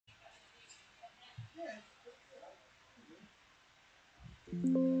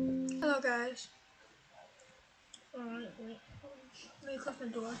Hello guys. Alright, wait. Let me close my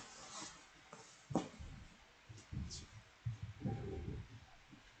door.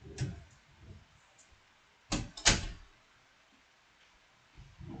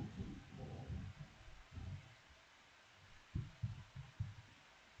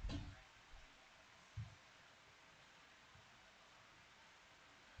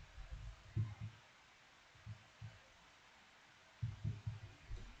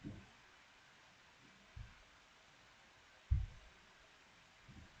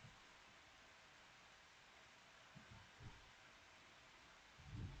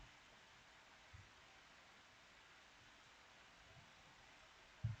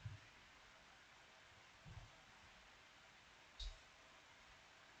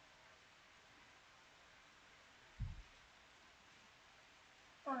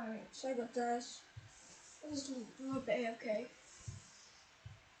 Alright, sorry about this. This is a little bit AFK.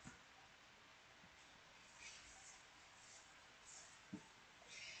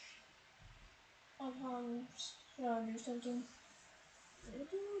 I'll do something.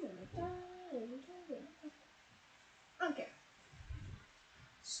 Okay.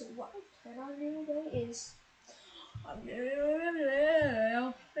 So what I plan on doing today is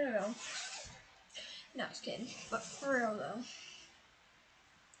no, just kidding. But for real though.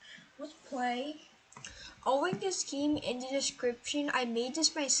 Let's play. I'll link this game in the description. I made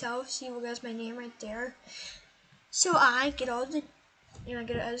this myself. See, look, that's my name right there. So I get all the, I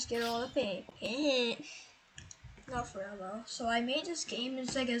just get all the fame. Not for real though. So I made this game.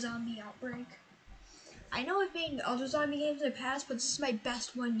 It's like a zombie outbreak. I know I've made other zombie games in the past, but this is my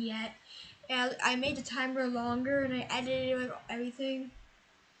best one yet. And I made the timer longer, and I edited like everything.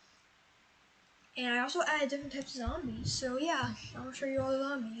 And I also added different types of zombies. So yeah, I'll show you all the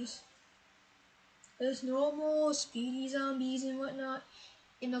zombies. There's normal, speedy zombies and whatnot,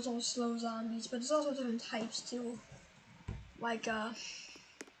 and there's also slow zombies. But there's also different types too. Like yeah,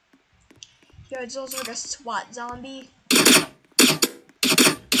 it's also like a SWAT zombie.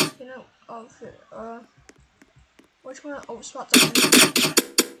 You know, which one? Oh, SWAT zombie.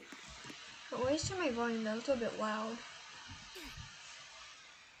 But why is my volume though? It's a bit loud.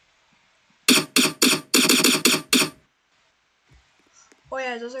 Oh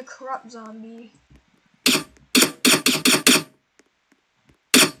yeah, there's a corrupt zombie.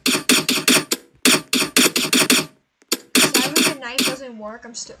 Stabbing the knife doesn't work.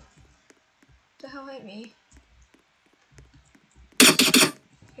 I'm still. What the hell hit me?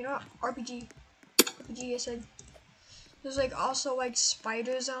 You know what? RPG. RPG, I said. There's like also like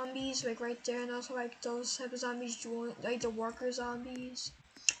spider zombies, like right there, and also like those type of zombies, like the worker zombies,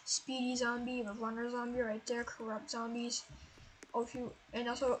 speedy zombie, the runner zombie right there, corrupt zombies. Oh shoot, and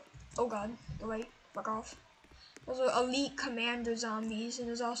also, oh god, wait, fuck off. There's elite commander zombies, and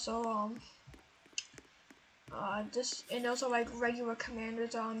there's also this, and also like regular commander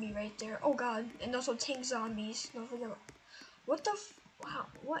zombie right there. Oh god, and also tank zombies. Don't forget. What the? Wow,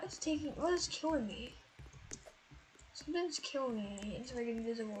 what is killing me? Something's killing me. It's like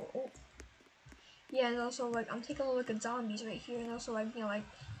invisible. Oh. Yeah, and also like I'm taking a look at zombies right here, and also like like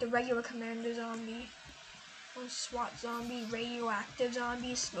the regular commander zombie, SWAT zombie, radioactive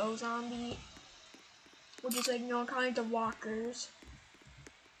zombie, slow zombie, which is like kind of like the walkers.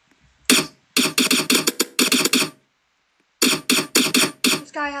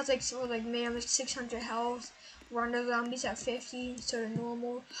 This guy has like man with 600 health. Runner zombies at 50, so they're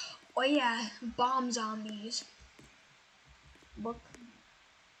normal. Oh yeah, bomb zombies. Look.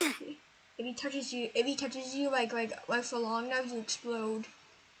 If he touches you like for long enough, you explode.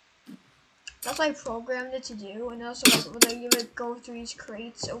 That's what I programmed it to do, and also like you go through these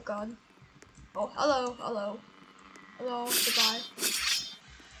crates. Oh god. Oh hello, goodbye.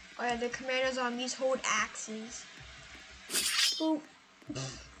 Oh yeah, the commander zombies hold axes. Boop.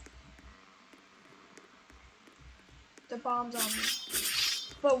 The bomb zombie.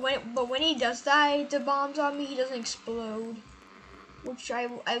 But when he does die, the bomb zombie, he doesn't explode. Which I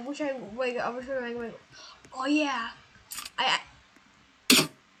wish I like. Oh yeah.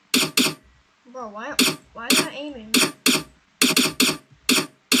 Bro, why am I not aiming?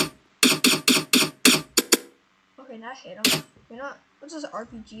 Okay, that hit him. You're not. What's this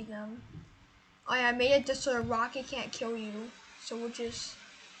RPG then? Oh yeah, I made it just so a rocket can't kill you. So which is,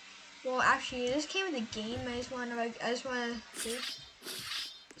 well, actually, this came with the game. I just want to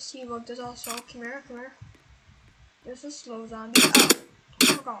see. Look, there's also come here. There's a slow zombie. Oh,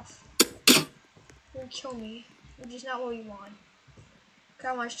 fuck off. You're gonna kill me, which is not what we want.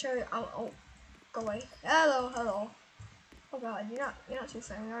 Come on, show you. Oh, go away. Hello. Oh god, you're not too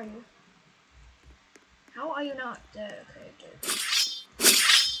friendly, are you? How are you not dead? Okay, dude.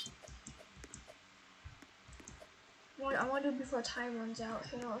 I want to do it before time runs out.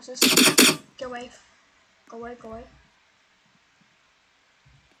 Hang on, let's just get away. Go away, go away.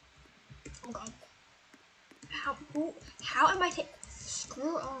 Oh god. How am I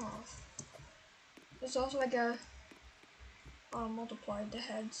screw off? There's also like a multiplied the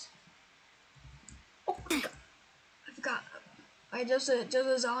heads. Oh my god. I forgot. There's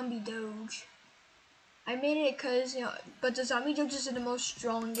a zombie doge. I made it because, you know, but the zombie doges are the most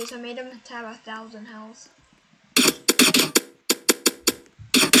strongest. I made them to have 1,000 health.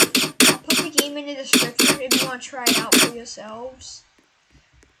 I'll put the game in the description if you want to try it out for yourselves.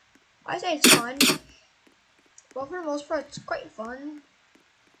 I say it's fun. Well, for the most part, it's quite fun.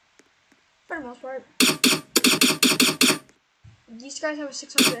 For the most part. These guys have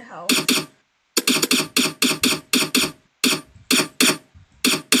 600 health.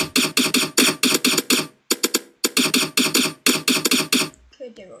 Okay,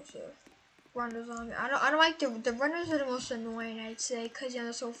 there goes the runner zombie. I don't like the runners are the most annoying, I'd say, because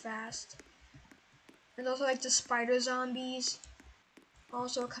they're so fast. And also like the spider zombies.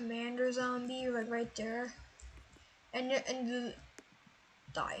 Also commander zombie, like right there. And the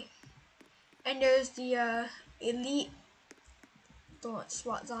die. And there's the elite. Don't let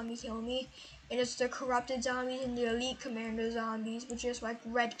SWAT zombie kill me. And it's the corrupted zombies and the elite commander zombies, which is like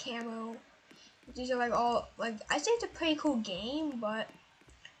red camo. These are like all like I say it's a pretty cool game, but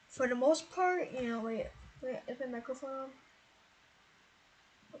for the most part, you know, wait, is my microphone on?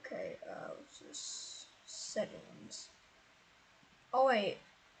 Okay, let's just settings. Oh wait.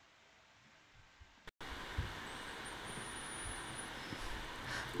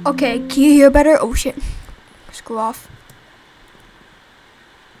 Okay, can you hear better? Oh shit. Screw off.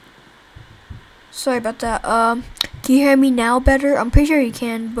 Sorry about that. Can you hear me now better? I'm pretty sure you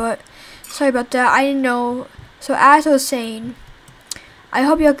can, but sorry about that. I didn't know. So as I was saying, I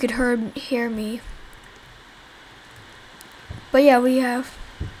hope y'all could hear me. But yeah, we have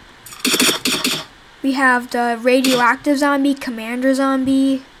the radioactive zombie, commander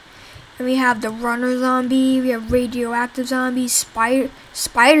zombie, and we have the runner zombie. We have radioactive zombie,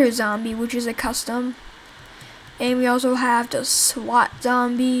 spider zombie, which is a custom, and we also have the SWAT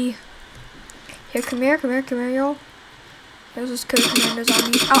zombie. Here, come here, y'all. There's this commander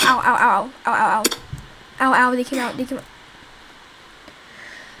zombie. Ow, ow, ow, ow, ow, ow, ow, ow, ow. They came out.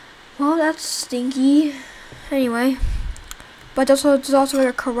 Well, that's stinky. Anyway, but there's also like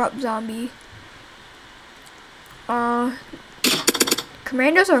a corrupt zombie.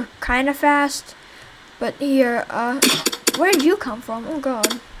 Commanders are kind of fast, but here, where did you come from? Oh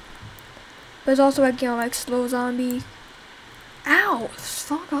god. There's also like, you know, like slow zombie. Ow,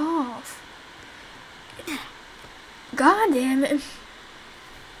 fuck off. God damn it.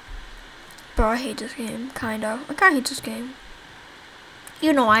 Bro, I hate this game, kinda. I kinda hate this game.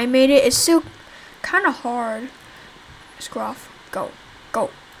 You know, I made it. It's still kinda hard. Screw off. Go.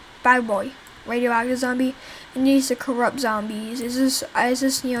 Bad boy. Radioactive zombie. And these are corrupt zombies. Is this,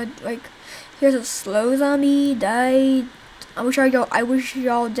 you know, like, here's a slow zombie, died. I wish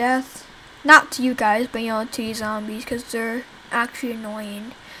y'all death. Not to you guys, but, you know, to these zombies, because they're actually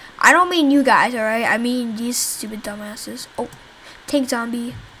annoying. I don't mean you guys, alright? I mean these stupid dumbasses. Oh, tank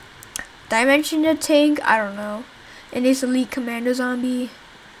zombie. Did I mention the tank? I don't know. And this elite commander zombie.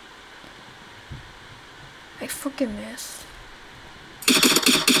 I freaking missed.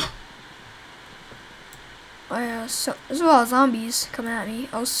 Oh yeah, so there's a lot of zombies coming at me.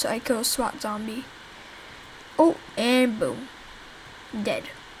 Oh, psycho SWAT zombie. Oh, and boom. Dead.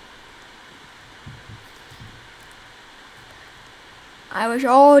 I wish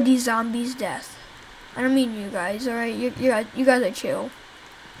all these zombies death. I don't mean you guys, alright? You guys are chill.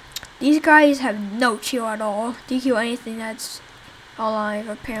 These guys have no chill at all. They kill anything that's alive,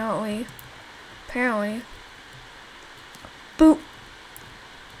 apparently. Boop.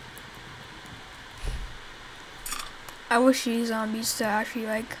 I wish these zombies to actually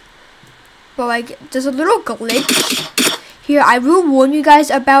like, but like, there's a little glitch here. I will warn you guys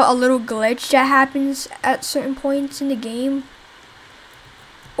about a little glitch that happens at certain points in the game.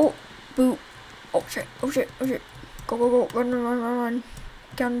 Oh, boop. Oh shit. Go. Run.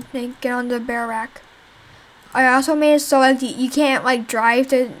 Get on the bear rack. I also made it so like you can't like drive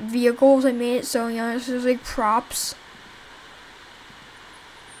the vehicles. I made it so, you know, there's like props.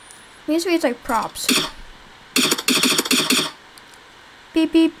 Basically it's like props.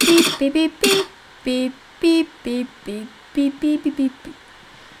 Beep beep beep beep beep beep beep beep beep beep beep beep beep beep.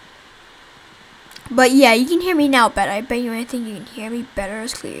 But yeah, you can hear me now better. I bet you anything you can hear me better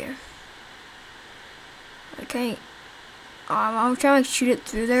as clear. Okay. I'm trying to shoot it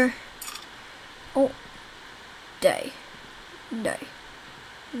through there. Oh, Die. Die.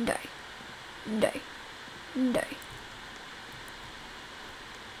 Die. Die. Die.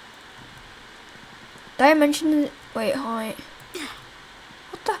 Did I mention it? Wait, hold on.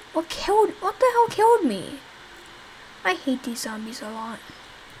 What the hell killed me? I hate these zombies a lot.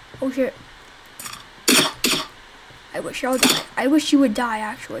 Oh shit. I wish y'all die. I wish you would die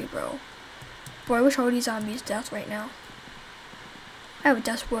actually, bro. Bro, I wish all these zombies death right now. I have a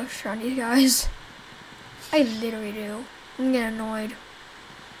death wish on these guys. I literally do. I'm getting annoyed.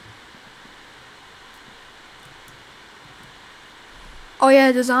 Oh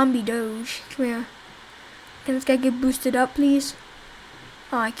yeah, the zombie doge. Come here. Can this guy get boosted up, please?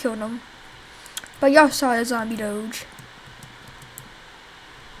 Oh, I killed him. But y'all saw the zombie doge.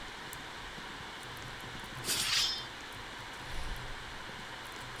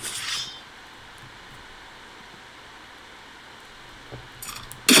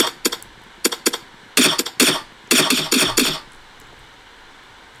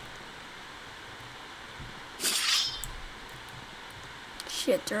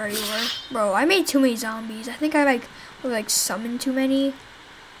 Shit, they're everywhere. Bro, I made too many zombies. I think I summoned too many.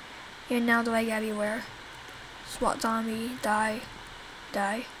 And now they're like everywhere. SWAT zombie, die,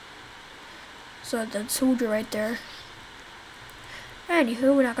 die. So the soldier right there.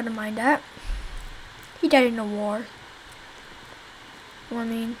 Anywho, we're not gonna mind that. He died in the war. Well, I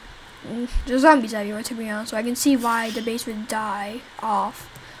mean, there's zombies everywhere to be honest, so I can see why the base would die off.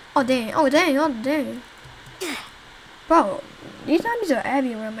 Oh dang, oh dang, oh dang. Bro, these zombies are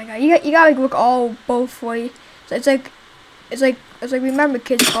everywhere. Oh my god, you gotta like look all both ways. So it's like remember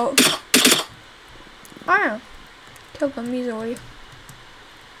kids both. Oh yeah, killed them easily.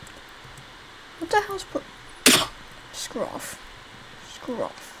 What the hell's screw off, screw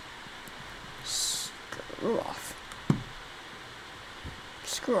off, screw off,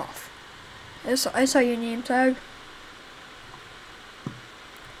 screw off. I saw your name tag.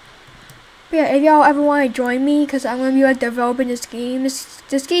 But yeah, if y'all ever want to join me, because I'm going to be like developing this game.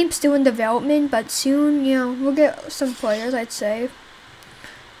 This game's still in development, but soon, you know, we'll get some players, I'd say.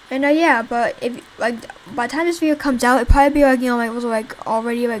 And yeah, but if like by the time this video comes out, it'd probably be like, you know, like was like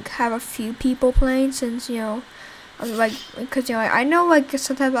already like have a few people playing, since, you know, I'm like, because, you know, I know like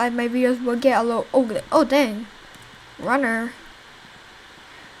sometimes like my videos will get a little oh dang, runner.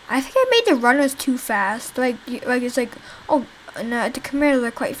 I think I made the runners too fast. Like it's like, oh no, the commanders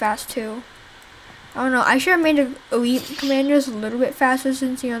are quite fast too. I don't know. I should have made the elite commanders a little bit faster,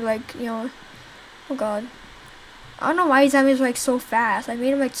 since, you know, like, you know, oh god. I don't know why these zombies are like so fast. I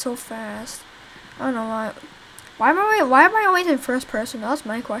made them like so fast. I don't know why. Why am I always in first person? That's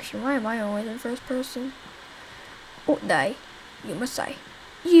my question. Why am I always in first person? Oh, die. You must die.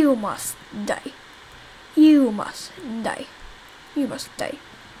 You must die. You must die. You must die.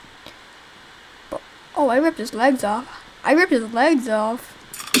 But, oh, I ripped his legs off. I ripped his legs off.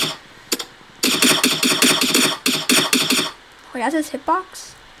 Wait, that's his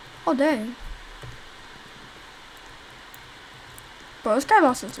hitbox? Oh, dang. Bro, this guy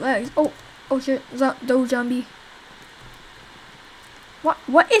lost his legs. Oh shit, those zombie. What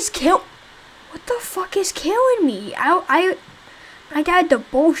the fuck is killing me? I died to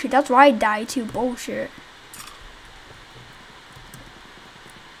bullshit. That's why I died to bullshit.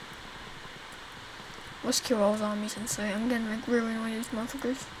 Let's kill all zombies inside. I'm getting like really annoyed with these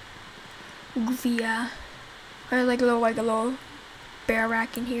motherfuckers. Goofy, yeah. I have like a little bear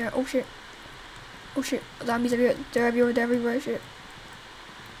rack in here. Oh shit. Oh shit. Zombies everywhere. They're everywhere. They're everywhere. Shit.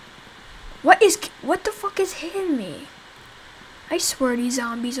 What the fuck is hitting me? I swear these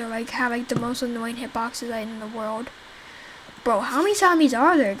zombies are like have like the most annoying hitboxes in the world. Bro, how many zombies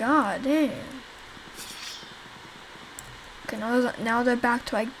are there? God damn. Okay, now they're back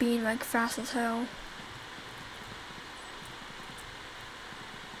to like being like fast as hell.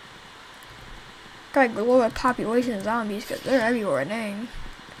 Got like a lower population of zombies because they're everywhere. Dang.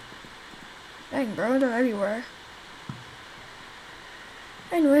 Dang, bro, they're everywhere.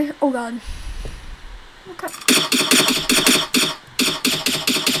 Anyway, oh god. Okay.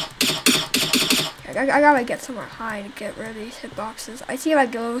 I gotta get somewhere high to get rid of these hitboxes. I see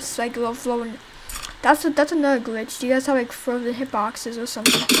like a little flowing. That's another glitch. Do you guys have like frozen hitboxes or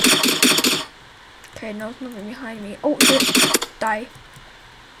something? Okay, no, there's nothing behind me. Oh shit. Die.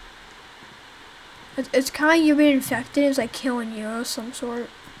 It's kind of you being infected. It's like killing you of some sort.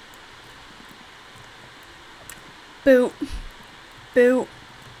 Boop. Boop.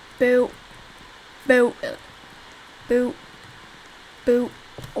 Boop. Boop. Boop. Boop.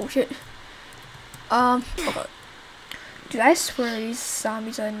 Oh shit. Okay. Dude, I swear these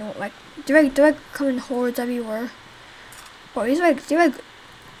zombies I know like they're come in hordes everywhere. Bro, they're like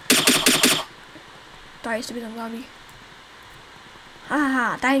Die, stupid zombie. Ha ha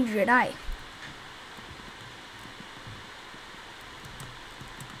ha, 呆你绝代.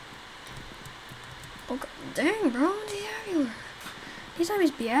 Oh god, dang bro, they're everywhere. These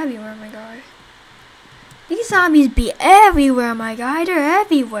zombies be everywhere, my guy. These zombies be everywhere, my guy. They're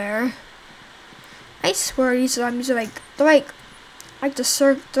everywhere. I swear these zombies are they're like the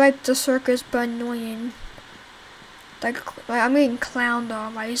circus, but annoying. Like I'm getting clowned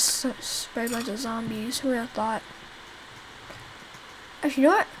on by a bunch of zombies. Who would have thought? Actually, you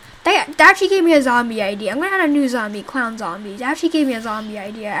know what? They actually gave me a zombie idea. I'm gonna add a new zombie, clown zombies. They actually gave me a zombie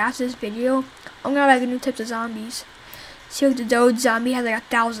idea after this video. I'm gonna like a new types of zombies. See, like the Doge zombie has like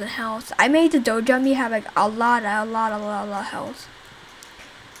 1,000 health. I made the Doge zombie have like a lot of health.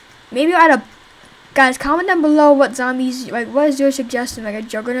 Maybe I'll add a. Guys, comment down below what zombies, like, what is your suggestion? Like a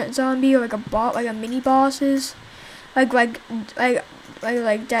juggernaut zombie, or like a bot, like a mini bosses, like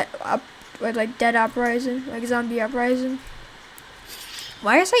dead uprising, like zombie uprising.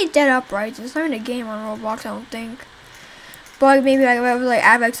 Why did I say dead uprising? It's not even a game on Roblox, I don't think. But like maybe like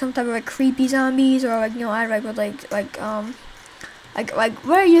add like some type of like creepy zombies, or like, you know, add like with like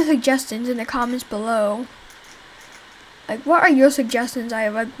what are your suggestions in the comments below? Like, what are your suggestions? I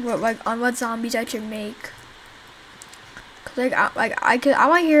on what zombies I should make. Cause I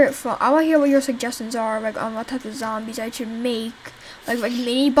want to hear it from. I want to hear what your suggestions are. Like on what type of zombies I should make. Like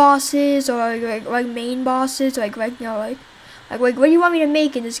mini bosses, or like main bosses. Like you know what do you want me to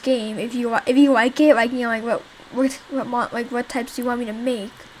make in this game? If you like it, like, you know, like what types do you want me to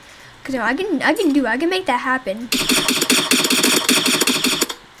make? Cause, you know, I can make that happen.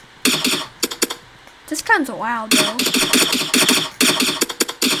 This gun's wild though.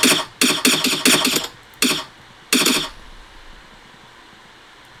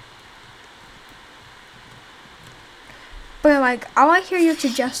 But like, I want to hear your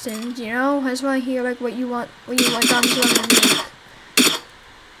suggestions. You know, I just want to hear like what you want zombies you want to make.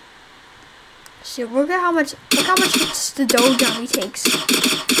 So look how much hits the Doge zombie takes.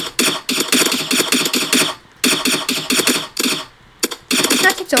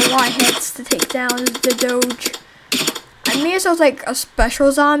 That takes a lot of hits to take down the Doge. I made myself like a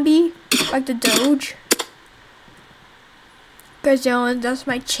special zombie, like the Doge. Because, you know, that's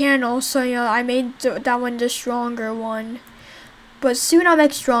my channel, so, you know, I made that one the stronger one. But soon I'll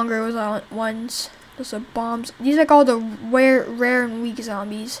make stronger ones. Those are bombs. These are like all the rare and weak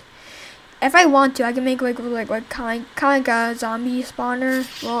zombies. If I want to, I can make kind of like a zombie spawner.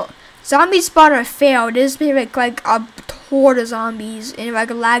 Well, zombie spawner failed. This made like a horde of zombies, and like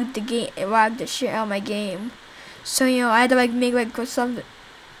lagged the shit out of my game. So, you know, I had to like make like something.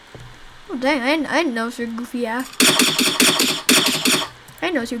 Oh dang! I didn't know it was your goofy ass. I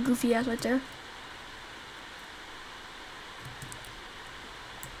know it's your goofy ass right there.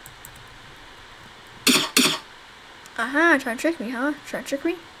 Trying to trick me, huh? Trying to trick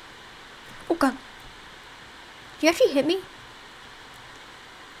me? Oh god. Did you actually hit me?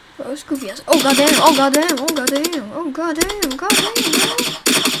 Oh, it's goofy ass. Oh goddamn, oh goddamn, oh goddamn, oh goddamn, goddamn, bro.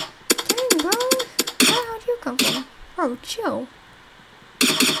 Dang, bro. Where'd you come from? Bro, chill.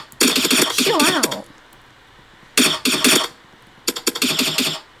 Chill out.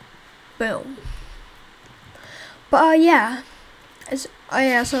 Boom. But yeah,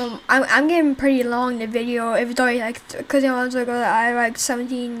 so I'm getting pretty long in the video. If it's already like, cause, you know, I have like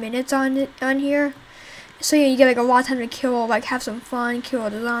 17 minutes on here, so, yeah, you get like a lot of time to kill, like have some fun, kill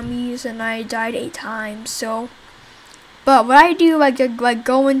the zombies, and I died 8 times. So, but what I do like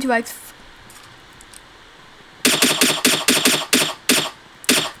go into like.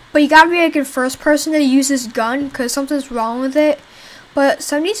 But you gotta be like in first person to use this gun, cause something's wrong with it. But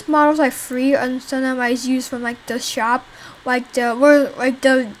some of these models are free, and some of them I use from like the shop, like the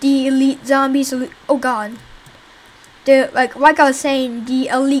elite zombies. Oh god, like I was saying, the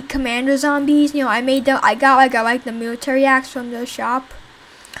elite commander zombies. You know, I made them. I got like the military axe from the shop.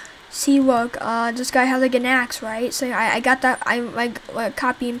 See, look, this guy has like an axe, right? So I got that. I like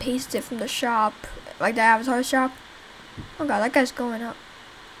copy and paste it from the shop, like the avatar shop. Oh god, that guy's going up.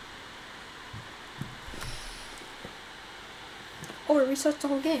 Oh, it resets the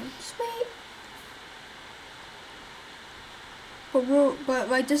whole game. Sweet. But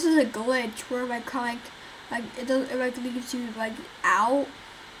like this is a glitch where like it leaves you like out.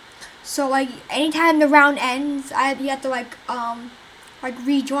 So like anytime the round ends, you have to like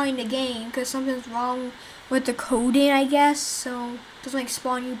rejoin the game because something's wrong with the coding, I guess. So it doesn't like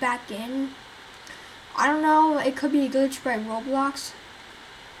spawn you back in. I don't know. It could be a glitch by Roblox.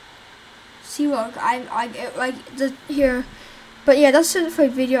 See, look, here. But yeah, that's it for the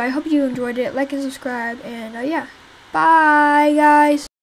video. I hope you enjoyed it. Like and subscribe, and yeah, bye guys.